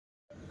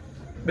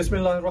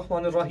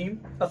Bismillahirrahmanirrahim.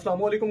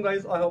 Assalamu alaikum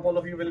guys. I hope all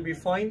of you will be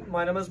fine.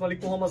 My name is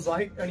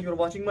MalikM.Zahid and you're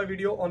watching my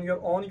video on your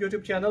own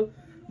YouTube channel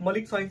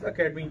Malik Science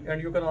Academy,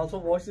 and you can also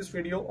watch this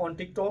video on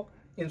TikTok,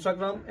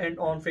 Instagram and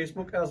on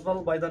Facebook as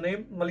well by the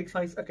name Malik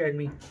Science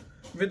Academy.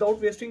 Without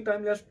wasting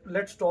time,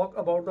 let's talk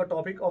about the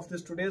topic of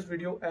this today's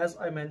video. As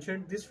I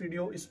mentioned, this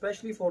video is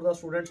especially for the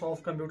students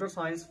of Computer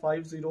Science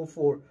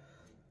 504.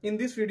 In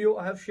this video,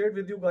 I have shared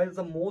with you guys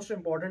the most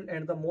important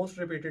and the most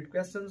repeated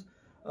questions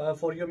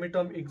for your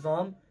midterm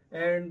exam,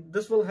 and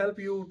this will help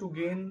you to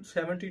gain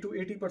 70 to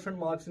 80%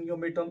 marks in your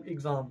midterm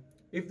exam.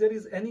 If there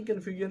is any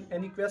confusion,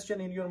 any question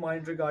in your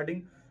mind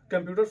regarding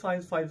Computer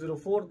Science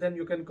 504, then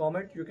you can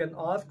comment, you can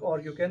ask,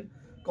 or you can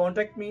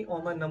contact me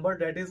on my number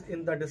that is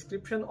in the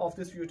description of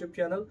this YouTube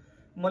channel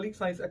Malik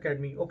Science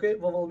Academy. Okay,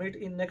 we will meet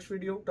in next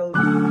video. Till